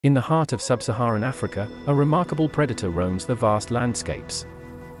In the heart of sub-Saharan Africa, a remarkable predator roams the vast landscapes.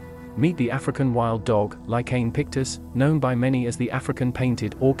 Meet the African wild dog, akin pictus, known by many as the African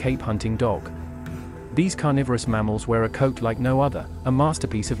painted or Cape hunting dog. These carnivorous mammals wear a coat like no other, a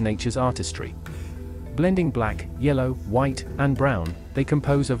masterpiece of nature's artistry. Blending black, yellow, white, and brown, they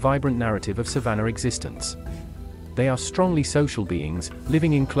compose a vibrant narrative of savanna existence. They are strongly social beings,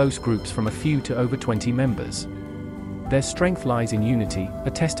 living in close groups from a few to over 20 members. Their strength lies in unity,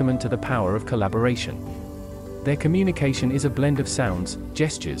 a testament to the power of collaboration. Their communication is a blend of sounds,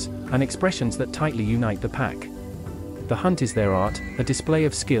 gestures, and expressions that tightly unite the pack. The hunt is their art, a display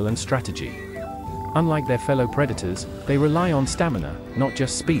of skill and strategy. Unlike their fellow predators, they rely on stamina, not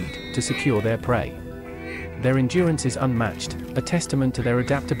just speed, to secure their prey. Their endurance is unmatched, a testament to their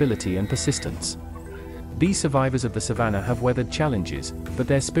adaptability and persistence. These survivors of the savannah have weathered challenges, but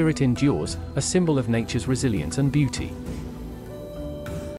their spirit endures, a symbol of nature's resilience and beauty.